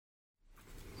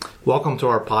Welcome to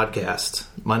our podcast.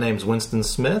 My name is Winston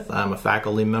Smith. I'm a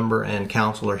faculty member and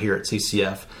counselor here at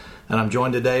CCF, and I'm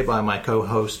joined today by my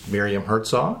co-host Miriam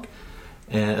Herzog,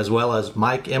 and as well as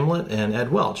Mike Emlett and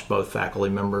Ed Welch, both faculty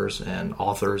members and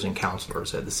authors and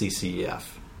counselors at the CCF.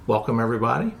 Welcome,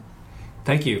 everybody.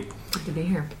 Thank you. Good to be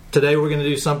here. Today we're going to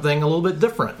do something a little bit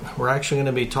different. We're actually going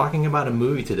to be talking about a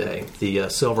movie today, the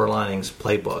Silver Linings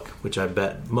Playbook, which I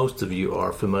bet most of you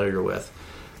are familiar with.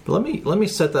 But let me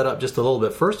set that up just a little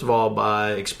bit. First of all,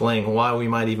 by explaining why we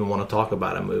might even want to talk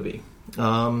about a movie.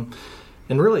 And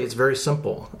really, it's very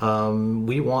simple.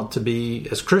 We want to be,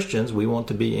 as Christians, we want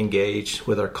to be engaged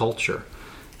with our culture.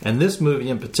 And this movie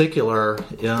in particular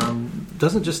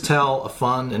doesn't just tell a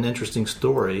fun and interesting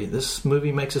story. This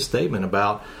movie makes a statement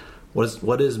about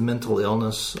what is mental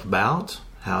illness about?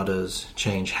 How does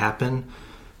change happen?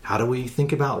 How do we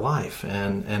think about life?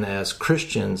 And as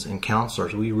Christians and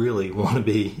counselors, we really want to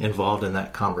be involved in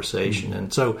that conversation. Mm-hmm.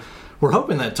 And so we're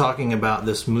hoping that talking about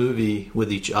this movie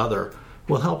with each other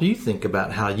will help you think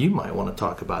about how you might want to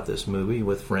talk about this movie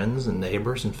with friends and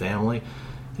neighbors and family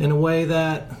in a way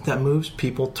that moves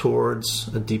people towards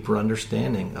a deeper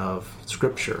understanding of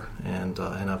Scripture and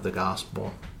of the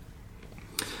gospel.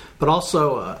 But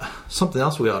also, something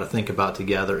else we ought to think about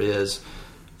together is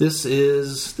this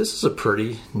is a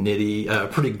pretty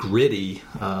gritty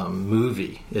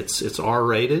movie. It's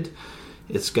R-rated.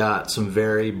 It's got some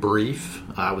very brief,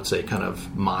 I would say, kind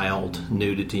of mild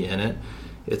nudity in it.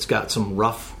 It's got some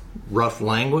rough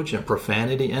language and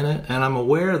profanity in it. And I'm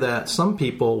aware that some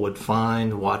people would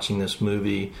find watching this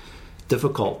movie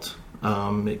difficult.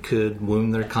 It could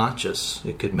wound their conscience.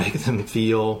 It could make them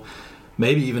feel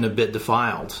maybe even a bit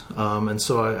defiled. And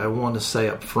so I want to say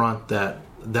up front that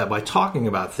by talking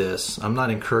about this, I'm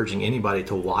not encouraging anybody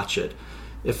to watch it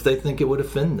if they think it would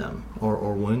offend them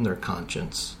or wound their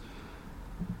conscience.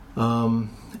 But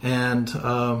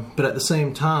at the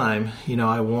same time,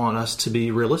 I want us to be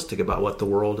realistic about what the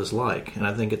world is like, and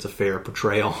I think it's a fair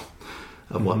portrayal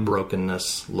of what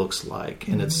brokenness looks like.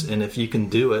 And and if you can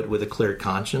do it with a clear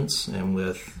conscience and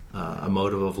with a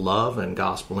motive of love and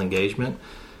gospel engagement,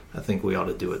 I think we ought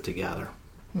to do it together.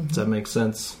 Mm-hmm. Does that make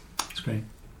sense? That's great.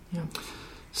 Yeah.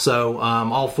 So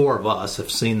all four of us have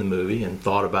seen the movie and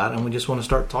thought about it, and we just want to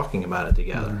start talking about it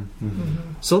together. Mm-hmm.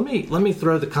 Mm-hmm. So let me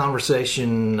throw the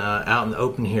conversation out in the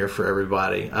open here for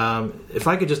everybody. If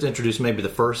I could just introduce maybe the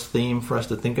first theme for us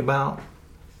to think about.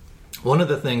 One of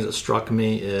the things that struck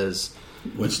me is...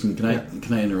 Winston,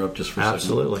 can I interrupt just for a second?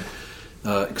 Absolutely.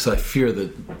 Because I fear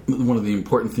that one of the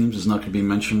important themes is not going to be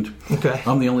mentioned. Okay.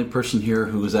 I'm the only person here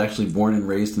who was actually born and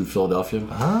raised in Philadelphia.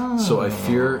 Oh. So I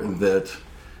fear that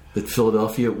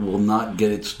Philadelphia will not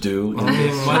get its due.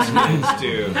 It must get its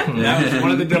due. That was one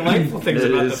of the delightful things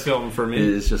about the film for me. It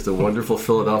is just a wonderful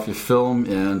Philadelphia film,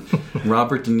 and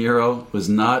Robert De Niro was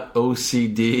not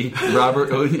OCD. Robert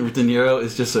De Niro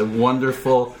is just a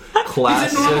wonderful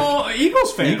classic. He's a normal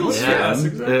Eagles fan. Yes,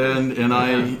 exactly. And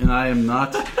I am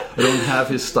not. I don't have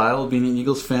his style of being an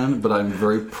Eagles fan, but I'm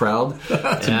very proud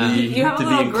to be. You have a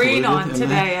little green on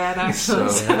today, Ed. Actually.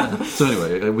 So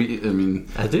anyway,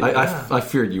 I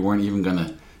feared you weren't even going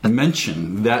to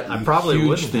mention that. I probably huge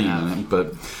wouldn't theme, have.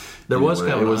 But there was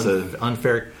kind of an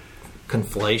unfair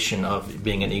conflation of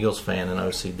being an Eagles fan and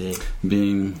OCD.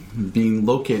 Being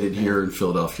located here in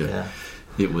Philadelphia. Yeah.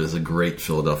 It was a great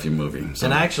Philadelphia movie. So.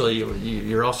 And actually,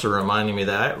 you're also reminding me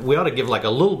that we ought to give like a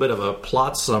little bit of a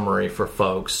plot summary for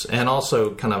folks, and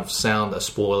also kind of sound a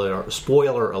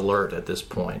spoiler alert at this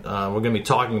point. We're going to be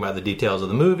talking about the details of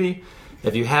the movie.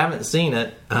 If you haven't seen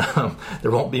it,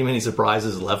 there won't be many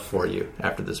surprises left for you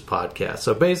after this podcast.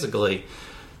 So basically,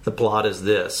 the plot is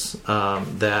this: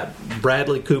 that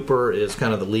Bradley Cooper is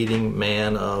kind of the leading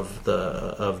man of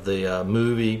the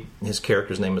movie. His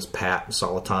character's name is Pat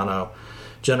Solitano.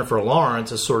 Jennifer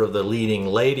Lawrence is sort of the leading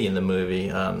lady in the movie.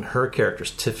 Her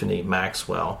character's Tiffany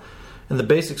Maxwell. And the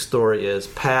basic story is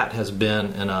Pat has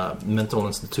been in a mental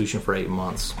institution for 8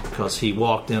 months because he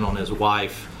walked in on his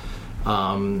wife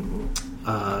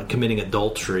committing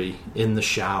adultery in the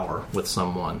shower with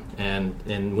someone.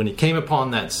 And when he came upon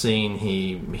that scene,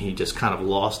 he just kind of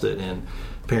lost it and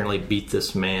apparently beat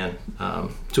this man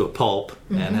to a pulp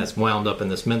and has wound up in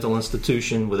this mental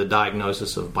institution with a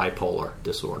diagnosis of bipolar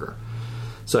disorder.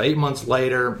 So 8 months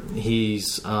later,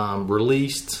 he's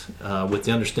released with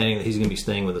the understanding that he's going to be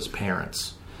staying with his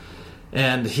parents.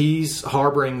 And he's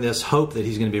harboring this hope that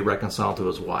he's going to be reconciled to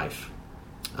his wife,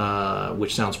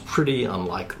 which sounds pretty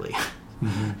unlikely.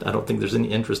 Mm-hmm. I don't think there's any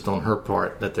interest on her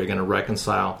part that they're going to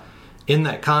reconcile. In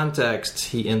that context,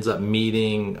 he ends up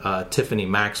meeting Tiffany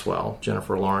Maxwell,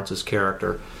 Jennifer Lawrence's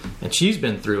character, and she's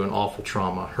been through an awful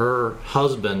trauma. Her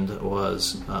husband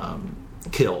was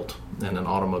killed in an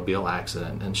automobile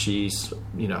accident, and she's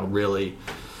really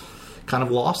kind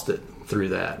of lost it through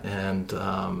that, and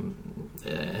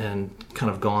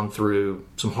kind of gone through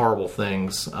some horrible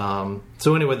things.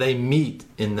 So anyway, they meet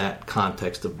in that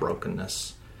context of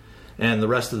brokenness. And the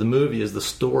rest of the movie is the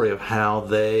story of how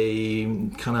they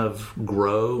kind of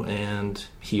grow and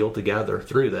heal together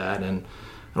through that, and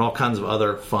all kinds of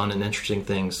other fun and interesting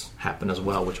things happen as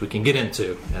well, which we can get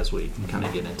into as we kind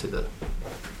of get into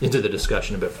the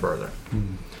discussion a bit further.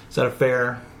 Mm-hmm. Is that a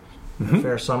fair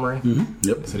summary? Mm-hmm.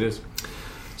 Yep, yes, it is.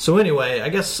 So anyway, I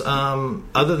guess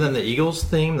other than the Eagles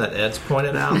theme that Ed's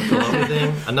pointed out, the lovely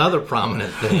theme, another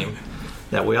prominent theme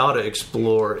that we ought to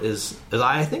explore is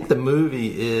I think the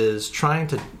movie is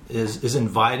is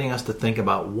inviting us to think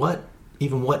about what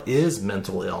is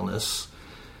mental illness,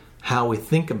 how we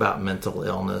think about mental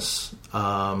illness,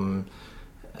 and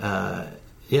the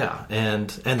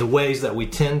ways that we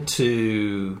tend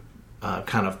to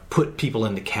kind of put people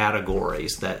into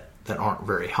categories that aren't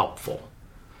very helpful.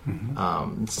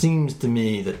 Mm-hmm. It seems to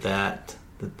me that's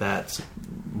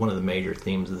one of the major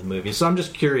themes of the movie. So I'm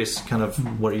just curious, kind of,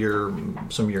 what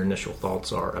some of your initial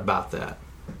thoughts are about that.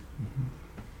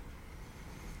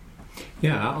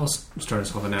 Yeah, I'll start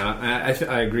us off on that.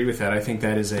 I agree with that. I think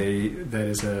that is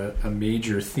a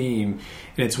major theme,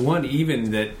 and it's one even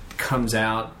that comes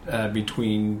out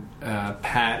between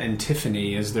Pat and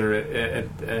Tiffany as they're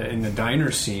in the diner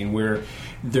scene, where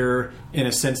they're, in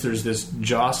a sense, there's this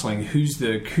jostling. Who's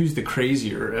the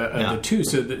crazier of the two?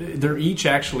 So they're each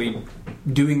actually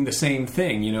doing the same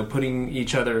thing, putting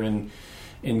each other in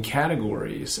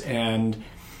categories. And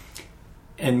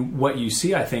what you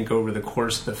see, I think, over the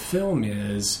course of the film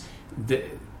is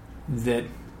that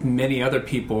many other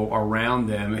people around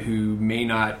them who may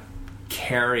not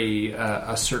carry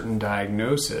a certain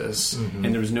diagnosis, mm-hmm.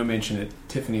 and there was no mention that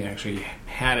Tiffany actually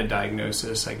had a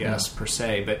diagnosis, I guess, per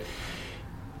se, but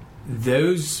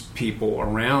those people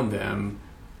around them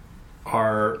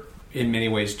are in many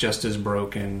ways just as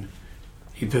broken,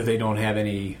 either they don't have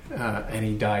any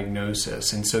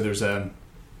diagnosis, and so there's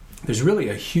really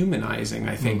a humanizing,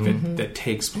 I think, mm-hmm. that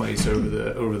takes place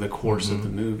over the course mm-hmm. of the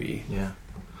movie. Yeah.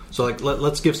 So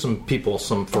let's give some people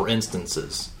some for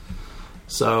instances.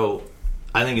 So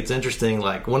I think it's interesting,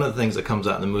 like, one of the things that comes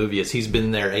out in the movie is he's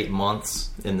been there 8 months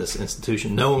in this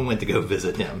institution. No one went to go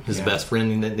visit him. His best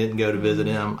friend didn't go to visit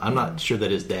him. I'm not sure that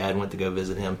his dad went to go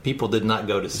visit him. People did not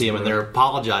go to see him, and they're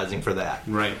apologizing for that.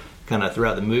 Right. Kind of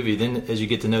throughout the movie. Then as you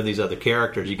get to know these other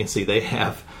characters, you can see they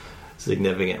have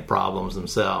significant problems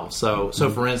themselves. So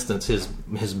for instance,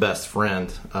 his best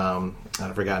friend,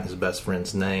 I've forgotten his best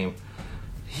friend's name.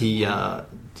 Ronnie?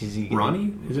 Is it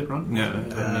Ronnie? No, that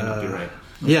may not be right.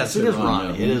 Yes, it is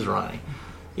Ronnie. It is Ronnie.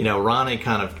 Ronnie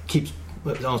kind of keeps,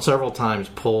 several times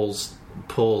pulls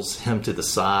him to the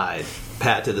side,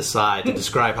 Pat to the side, to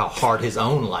describe how hard his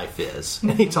own life is.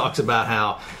 And he talks about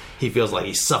how he feels like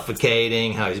he's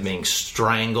suffocating, how he's being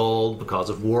strangled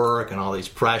because of work and all these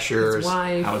pressures. His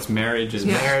wife. How his marriage is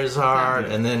hard.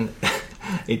 Yeah. And then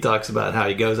he talks about how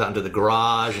he goes out into the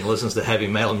garage and listens to heavy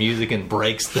metal music and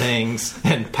breaks things.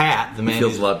 And Pat, the man, he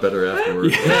feels a lot better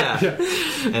afterwards. Yeah.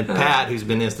 And Pat, who's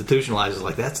been institutionalized, is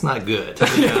like, that's not good.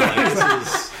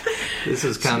 This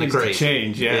is kind of crazy.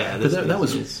 Change, yeah. But I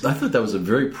thought that was a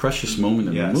very precious moment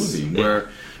in the movie where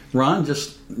Ron,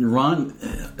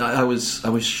 I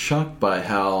was shocked by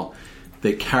how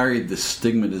they carried the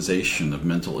stigmatization of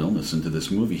mental illness into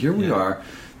this movie. Here we are,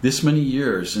 this many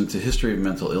years into history of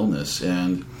mental illness,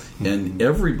 and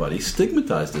everybody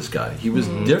stigmatized this guy. He was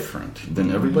different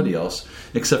than everybody else,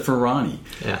 except for Ronnie.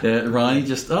 Yeah. Ronnie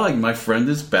just, my friend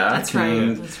is back. That's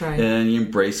right. And he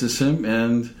embraces him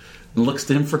and looks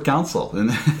to him for counsel and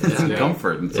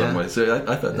comfort in some way. So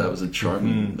I thought that was a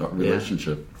charming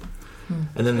relationship.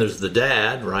 And then there's the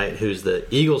dad, right, who's the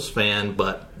Eagles fan,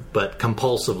 but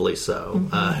compulsively so,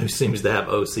 who seems to have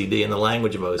OCD, in the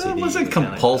language of OCD. It wasn't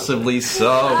compulsively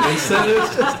so. He said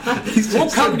it's we'll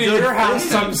come to your house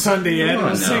some Sunday, Ed,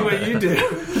 and see what you do.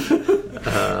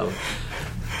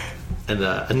 And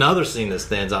another scene that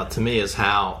stands out to me is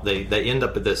how they end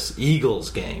up at this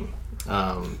Eagles game.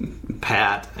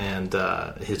 Pat and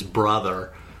his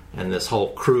brother and this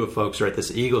whole crew of folks are at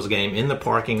this Eagles game in the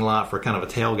parking lot for kind of a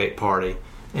tailgate party,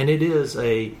 and it is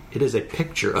a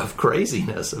picture of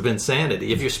craziness, of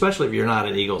insanity. Especially if you're not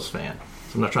an Eagles fan.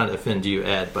 So I'm not trying to offend you,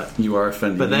 Ed, but you are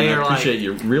offended. But they are, I appreciate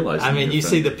you realizing. I mean, you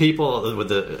see the people with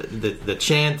the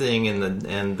chanting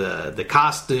and the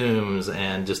costumes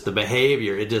and just the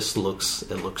behavior. It just looks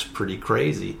pretty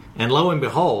crazy. And lo and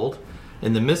behold,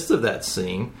 in the midst of that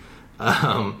scene,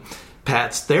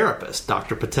 Pat's therapist,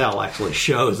 Dr. Patel, actually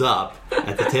shows up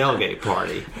at the tailgate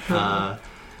party.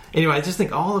 Anyway, I just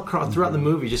think all across throughout the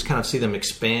movie, you just kind of see them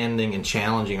expanding and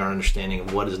challenging our understanding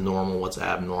of what is normal, what's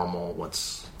abnormal,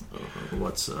 what's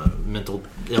mental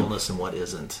illness, and what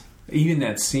isn't. Even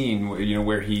that scene,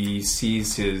 where he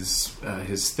sees his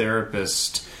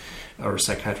therapist or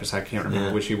psychiatrist, I can't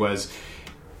remember which he was.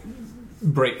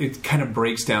 It kind of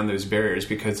breaks down those barriers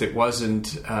because it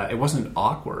wasn't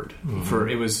awkward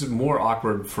it was more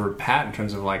awkward for Pat in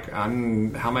terms of like, how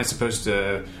am I supposed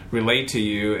to relate to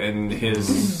you? And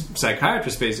his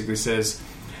psychiatrist basically says,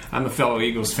 I'm a fellow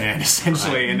Eagles fan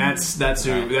essentially, and that's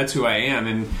who I am.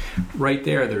 And right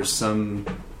there's some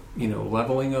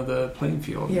leveling of the playing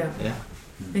field. Yeah.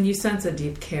 And you sense a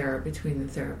deep care between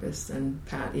the therapist and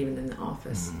Pat, even in the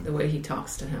office. The way he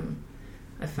talks to him,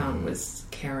 I found was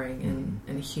caring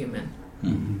and human.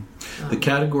 The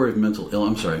category of mental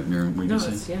illness. I'm sorry, Miriam. What were you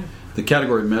going to say? The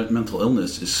category of mental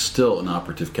illness is still an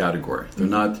operative category. They're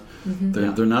not.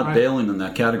 They're not bailing on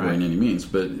that category in any means.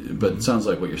 But it sounds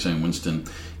like what you're saying, Winston.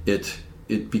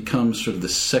 It becomes sort of the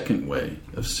second way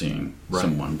of seeing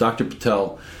someone. Dr.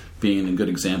 Patel being a good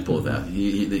example of that.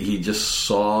 He just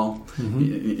saw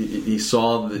he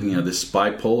saw this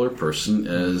bipolar person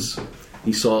as.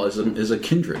 He saw as a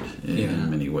kindred in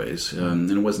many ways.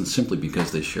 And it wasn't simply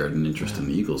because they shared an interest in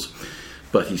the Eagles.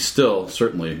 But he still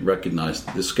certainly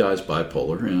recognized this guy's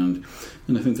bipolar. And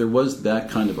I think there was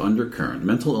that kind of undercurrent.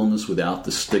 Mental illness without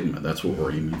the stigma. That's what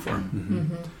we're aiming for.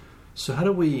 So how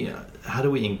do we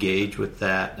engage with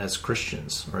that as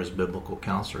Christians or as biblical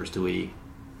counselors? Do we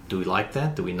like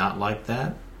that? Do we not like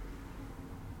that?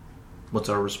 What's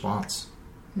our response?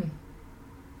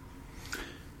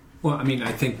 Well, I mean,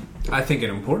 I think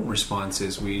an important response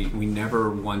is we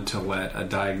never want to let a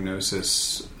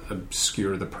diagnosis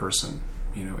obscure the person,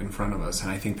 in front of us. And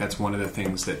I think that's one of the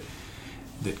things that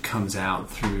comes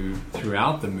out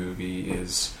throughout the movie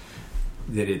is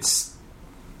that it's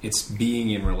being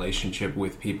in relationship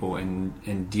with people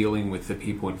and dealing with the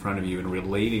people in front of you and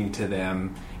relating to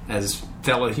them as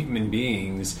fellow human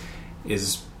beings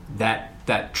is that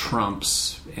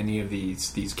trumps any of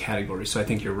these categories. So I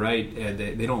think you're right.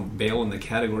 They don't bail in the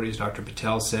categories. Dr.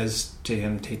 Patel says to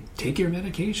him, take your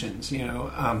medications,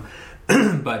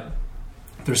 but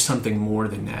there's something more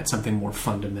than that, something more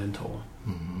fundamental.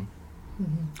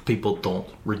 People don't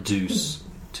reduce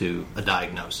to a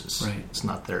diagnosis. Right. It's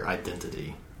not their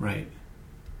identity. Right.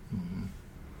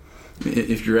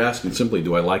 If you're asking simply,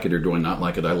 do I like it or do I not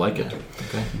like it? I like it.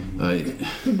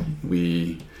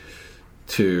 Okay.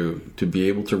 To be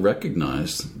able to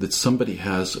recognize that somebody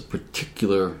has a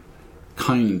particular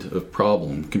kind of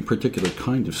problem, a particular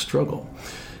kind of struggle,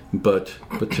 but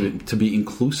to be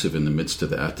inclusive in the midst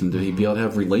of that, and to be able to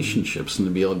have relationships and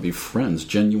to be able to be friends,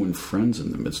 genuine friends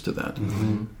in the midst of that.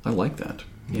 I like that.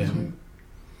 Yeah.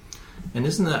 And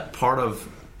isn't that part of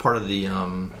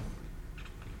the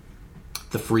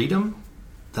freedom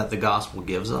that the gospel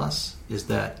gives us? Is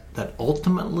that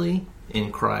ultimately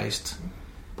in Christ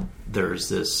there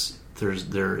is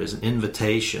an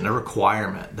invitation, a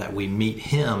requirement that we meet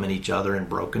Him and each other in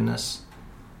brokenness.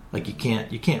 Like you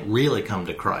can't really come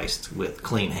to Christ with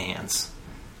clean hands,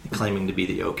 claiming to be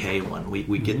the okay one.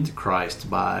 We get to Christ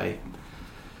by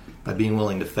being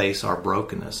willing to face our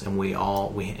brokenness, and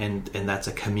and that's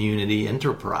a community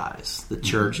enterprise. The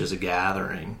church is a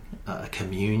gathering, a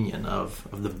communion of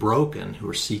the broken who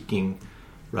are seeking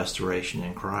restoration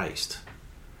in Christ.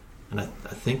 And I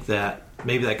think that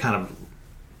maybe that kind of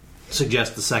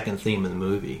suggests the second theme of the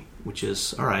movie, which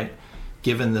is, all right,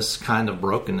 given this kind of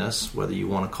brokenness, whether you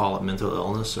want to call it mental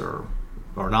illness or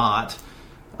not,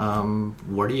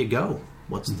 where do you go?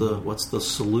 What's the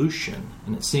solution?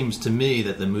 And it seems to me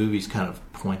that the movie's kind of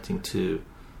pointing to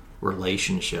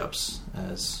relationships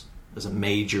as a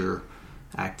major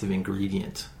active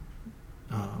ingredient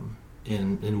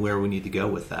in where we need to go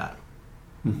with that.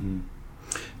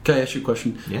 Can I ask you a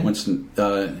question? Yeah. Winston,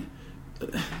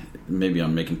 maybe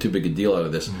I'm making too big a deal out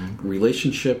of this.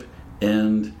 Relationship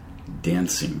and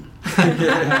dancing. You know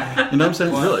what I'm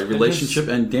saying? Well, really, relationship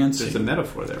and dancing. There's a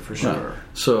metaphor there for sure. Yeah.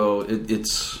 So it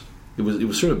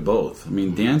was sort of both. I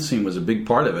mean, dancing was a big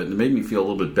part of it, and it made me feel a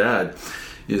little bit bad.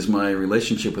 Is my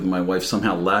relationship with my wife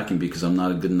somehow lacking because I'm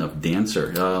not a good enough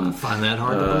dancer? I find that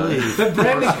hard to believe. But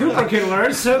Bradley Cooper can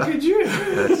learn, so could you.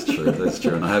 That's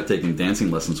true. And I have taken dancing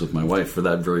lessons with my wife for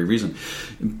that very reason.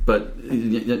 But I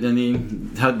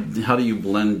mean, how do you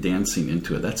blend dancing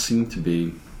into it? That seemed to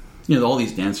be, all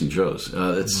these dancing shows.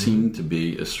 That seemed to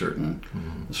be a certain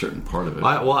part of it.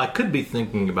 I could be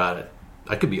thinking about it.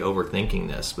 I could be overthinking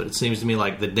this, but it seems to me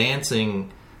like the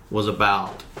dancing was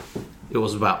about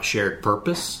shared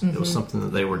purpose. It was something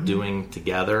that they were doing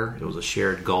together. It was a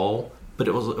shared goal, but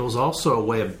it was also a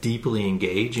way of deeply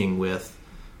engaging with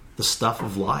the stuff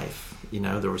of life.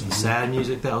 There was the sad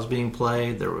music that was being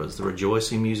played. There was the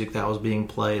rejoicing music that was being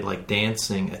played. Like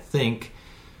dancing, I think,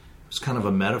 was kind of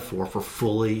a metaphor for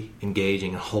fully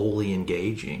engaging and wholly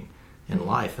engaging in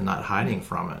life and not hiding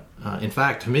from it. In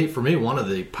fact, for me, one of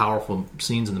the powerful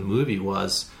scenes in the movie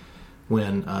was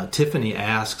when Tiffany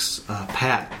asks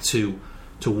Pat to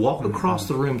walk across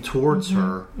the room towards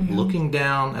her, looking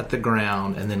down at the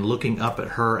ground and then looking up at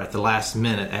her at the last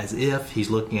minute as if he's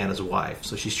looking at his wife.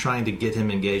 So she's trying to get him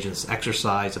engaged in this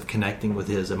exercise of connecting with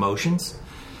his emotions.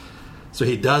 So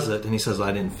he does it, and he says,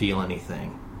 I didn't feel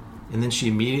anything. And then she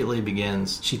immediately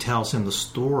she tells him the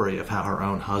story of how her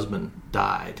own husband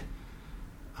died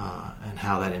and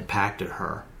how that impacted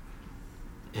her.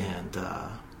 And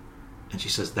she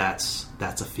says, that's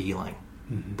a feeling.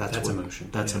 That's emotion.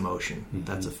 That's emotion.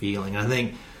 That's a feeling. And I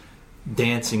think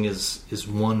dancing is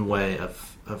one way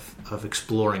of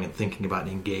exploring and thinking about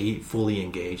fully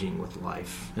engaging with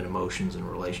life and emotions and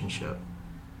relationship.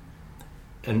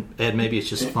 And Ed, maybe it's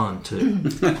just fun too.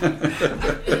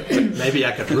 Maybe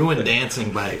I could ruin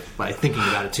dancing by thinking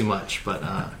about it too much, but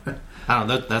I don't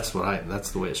know. That's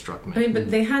the way it struck me. I mean, but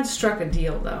they had struck a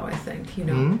deal, though. I think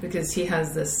because he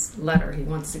has this letter he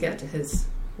wants to get to his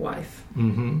wife,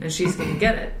 and she's going to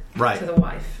get it to the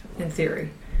wife in theory.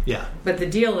 Yeah. But the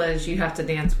deal is you have to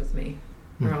dance with me,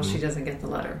 or else she doesn't get the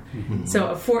letter.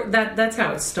 So that's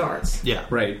how it starts. Yeah.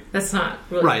 Right. That's not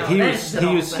really how it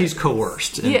ends. He's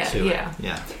coerced into it.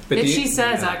 Yeah. But she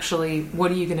says, actually,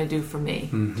 what are you going to do for me?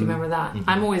 Do you remember that?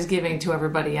 I'm always giving to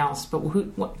everybody else, but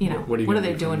what are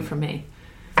they doing for me?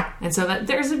 And so that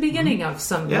there's a beginning of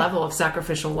some level of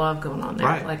sacrificial love going on there.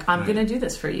 Right. Like, I'm going to do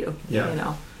this for you. Yeah.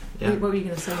 Yeah. What were you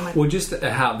going to say, Mike? Well, just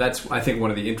how that's, I think, one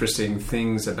of the interesting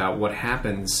things about what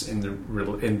happens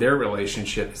in their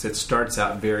relationship is it starts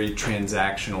out very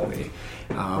transactionally,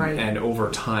 and over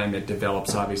time it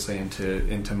develops obviously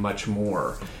into much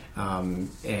more,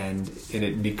 and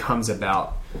it becomes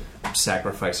about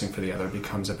sacrificing for the other,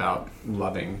 becomes about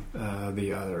loving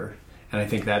the other, and I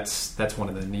think that's one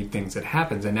of the neat things that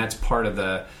happens, and that's part of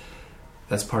the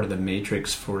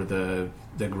matrix for the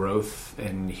growth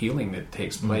and healing that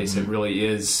takes place. It really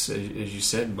is, as you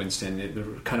said, Winston,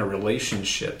 the kind of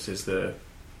relationships is the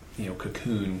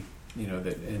cocoon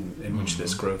that in which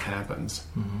this growth happens.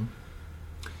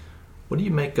 What do you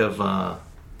make of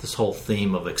this whole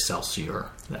theme of Excelsior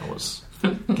that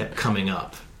kept coming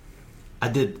up? I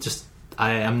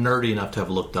am nerdy enough to have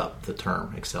looked up the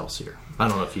term Excelsior. I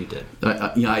don't know if you did.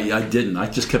 I didn't. I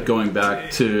just kept going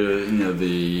back to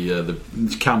the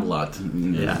Camelot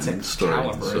story.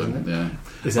 Caliber, isn't it? Yeah.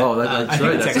 That's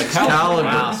right. That's Excalibur.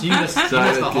 Wow. So you missed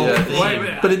the whole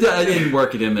thing. But I didn't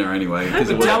work it in there anyway.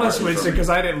 Tell us, Winston, because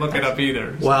I didn't look it up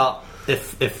either. Well,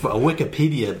 if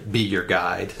Wikipedia be your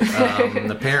guide,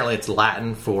 apparently it's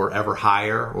Latin for ever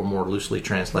higher, or more loosely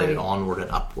translated, onward and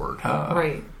upward.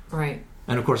 Right.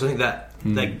 And of course, I think that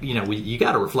you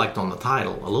got to reflect on the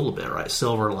title a little bit, right?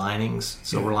 Silver Linings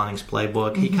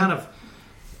Playbook. He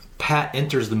Pat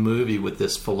enters the movie with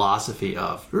this philosophy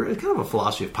of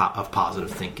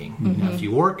positive thinking.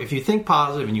 If you think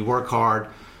positive and you work hard,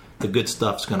 the good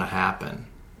stuff's going to happen.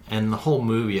 And the whole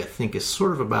movie, I think, is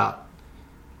sort of about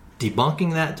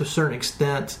debunking that to a certain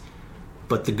extent.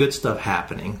 But the good stuff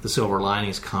happening, the silver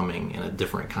linings coming in a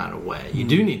different kind of way. You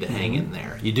do need to hang in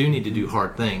there. You do need to do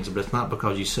hard things, but it's not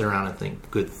because you sit around and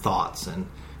think good thoughts and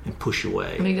push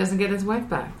away. And he doesn't get his wife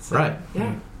back. So, right.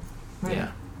 Yeah. Right.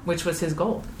 Yeah. Which was his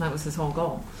goal. That was his whole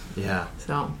goal. Yeah.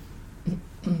 So.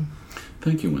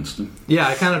 Thank you, Winston. Yeah,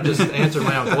 I kind of just answered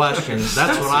my own question.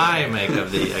 That's what I make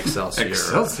of the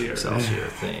Excelsior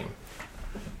theme.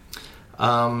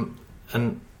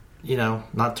 And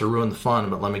not to ruin the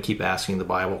fun, but let me keep asking the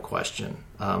Bible question.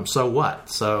 So what?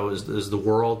 So is the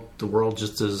world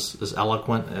just as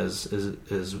eloquent as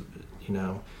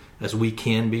we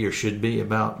can be or should be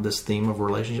about this theme of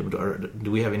relationship? Or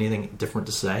do we have anything different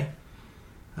to say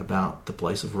about the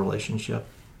place of relationship?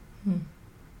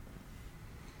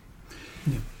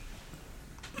 Yeah.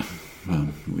 Well,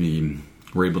 we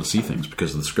were able to see things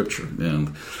because of the Scripture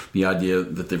and the idea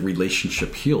that the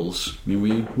relationship heals. I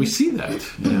mean, we see that,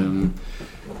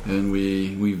 and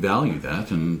we value that,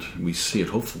 and we see it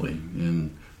hopefully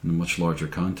in a much larger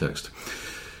context.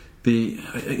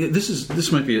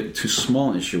 This might be a too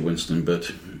small an issue, Winston,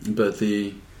 but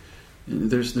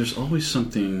there's always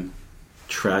something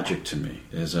tragic to me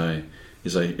as I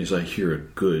hear a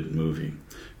good movie.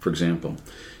 For example,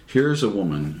 here's a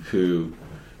woman who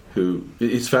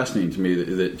it's fascinating to me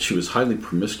that she was highly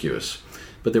promiscuous,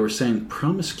 but they were saying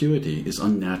promiscuity is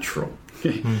unnatural.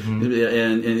 Mm-hmm.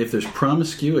 And if there's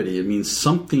promiscuity, it means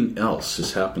something else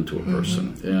has happened to a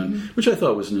person, and which I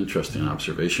thought was an interesting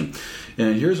observation.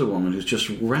 And here's a woman who's just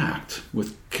racked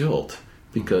with guilt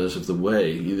because of the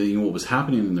way, what was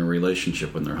happening in their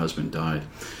relationship when their husband died.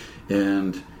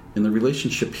 And the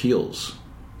relationship heals,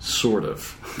 sort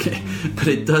of, okay? But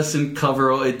it doesn't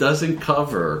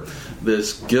cover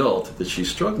this guilt that she's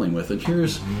struggling with. And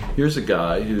here's a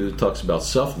guy who talks about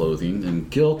self-loathing and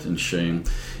guilt and shame,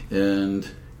 and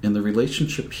the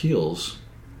relationship heals,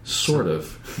 sort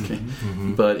of, okay?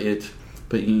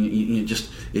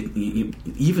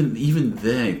 Even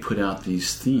they put out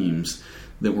these themes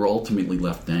that were ultimately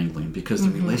left dangling, because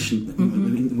the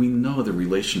we know the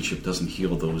relationship doesn't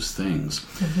heal those things,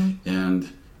 and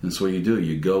so what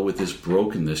you go with this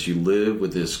brokenness, you live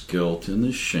with this guilt and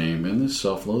this shame and this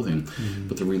self-loathing,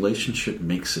 but the relationship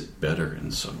makes it better in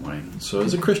some way. So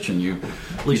as a Christian, you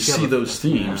see those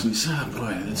themes and you say, oh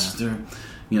boy,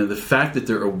 the fact that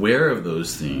they're aware of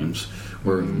those themes,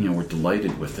 we're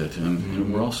delighted with it,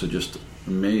 and we're also just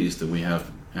amazed that we have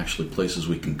actually places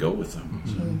we can go with them.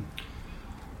 So.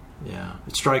 Yeah,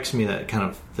 it strikes me that kind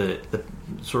of the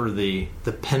sort of the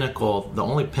pinnacle, the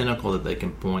only pinnacle that they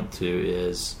can point to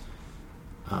is,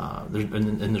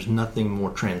 there's nothing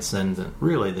more transcendent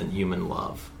really than human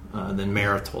love, than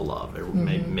marital love, or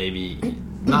maybe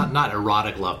not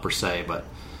erotic love per se,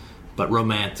 but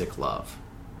romantic love.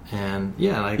 And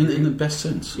in the best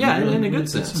sense. Yeah, in a good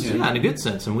sense. Yeah, in a good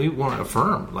sense, and we want to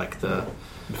affirm like the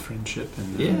friendship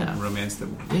and the romance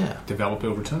that develop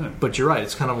over time. But you're right,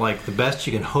 it's kind of like the best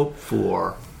you can hope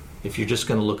for if you're just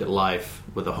going to look at life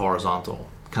with a horizontal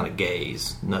kind of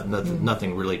gaze,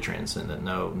 nothing really transcendent,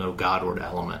 no Godward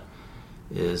element,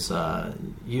 is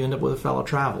you end up with a fellow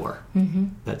traveler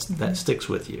that sticks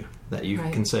with you, that you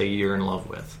can say you're in love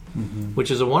with,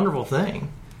 which is a wonderful thing,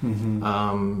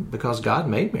 because God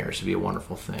made marriage to be a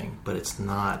wonderful thing, but it's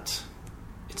not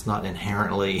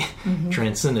inherently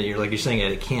transcendent. You're saying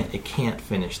it can't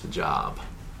finish the job.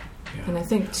 Yeah. And I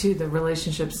think too, the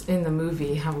relationships in the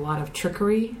movie have a lot of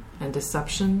trickery and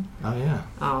deception. Oh yeah.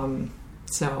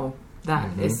 So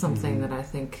that is something that I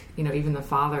think, even the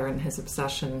father and his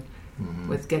obsession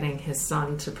with getting his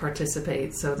son to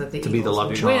participate so that the Eagles be the love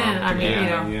win. charm. I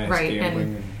mean, right,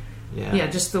 and Yeah.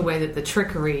 Just the way that the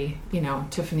trickery,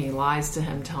 Tiffany lies to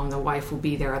him, telling the wife will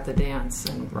be there at the dance,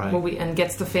 and and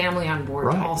gets the family on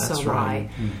board to also lie.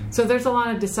 So there's a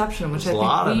lot of deception, which there's I think a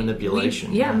lot of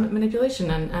manipulation.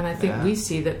 Manipulation, and I think we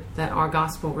see that our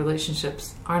gospel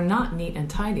relationships are not neat and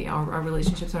tidy. Our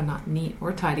relationships are not neat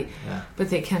or tidy, but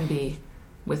they can be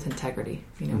with integrity.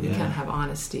 We can have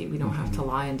honesty. We don't have to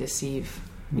lie and deceive.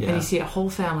 And you see a whole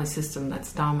family system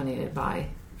that's dominated by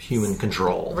human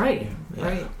control. Right.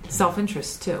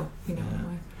 Self-interest too,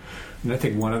 And I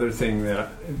think one other thing that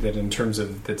in terms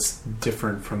of that's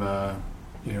different from a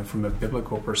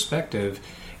biblical perspective,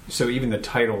 so even the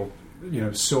title,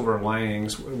 Silver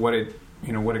Linings, what it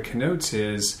connotes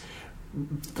is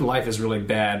life is really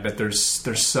bad, but there's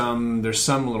some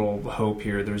little hope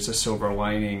here. There's a silver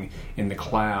lining in the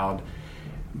cloud,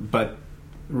 but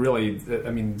really,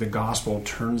 the gospel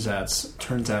turns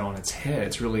that on its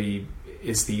head.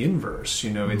 It's the inverse,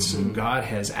 it's God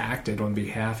has acted on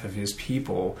behalf of his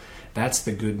people. That's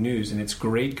the good news, and it's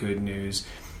great good news.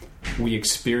 We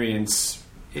experience,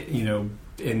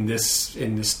 in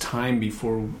this time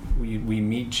before we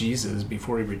meet Jesus,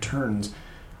 before he returns,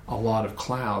 a lot of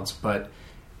clouds, but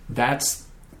that's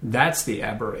the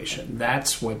aberration.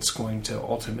 That's what's going to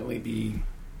ultimately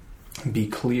be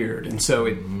cleared. And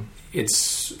so it's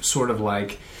sort of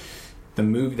like the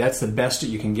movie, that's the best that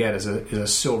you can get is a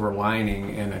silver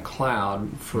lining in a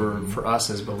cloud for us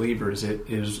as believers. It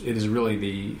is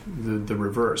really the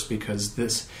reverse, because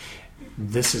this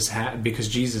is because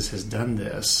Jesus has done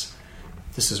this.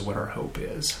 This is what our hope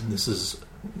is.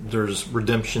 There's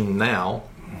redemption now,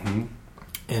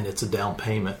 and it's a down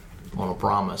payment on a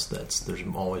promise there's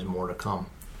always more to come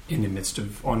in the midst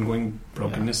of ongoing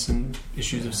brokenness and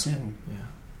issues of sin. Yeah.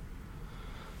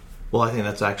 Well, I think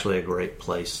that's actually a great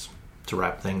place to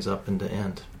wrap things up and to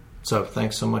end. So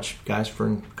thanks so much, guys,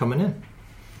 for coming in.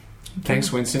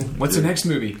 Thanks, Winston. What's the next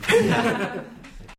movie?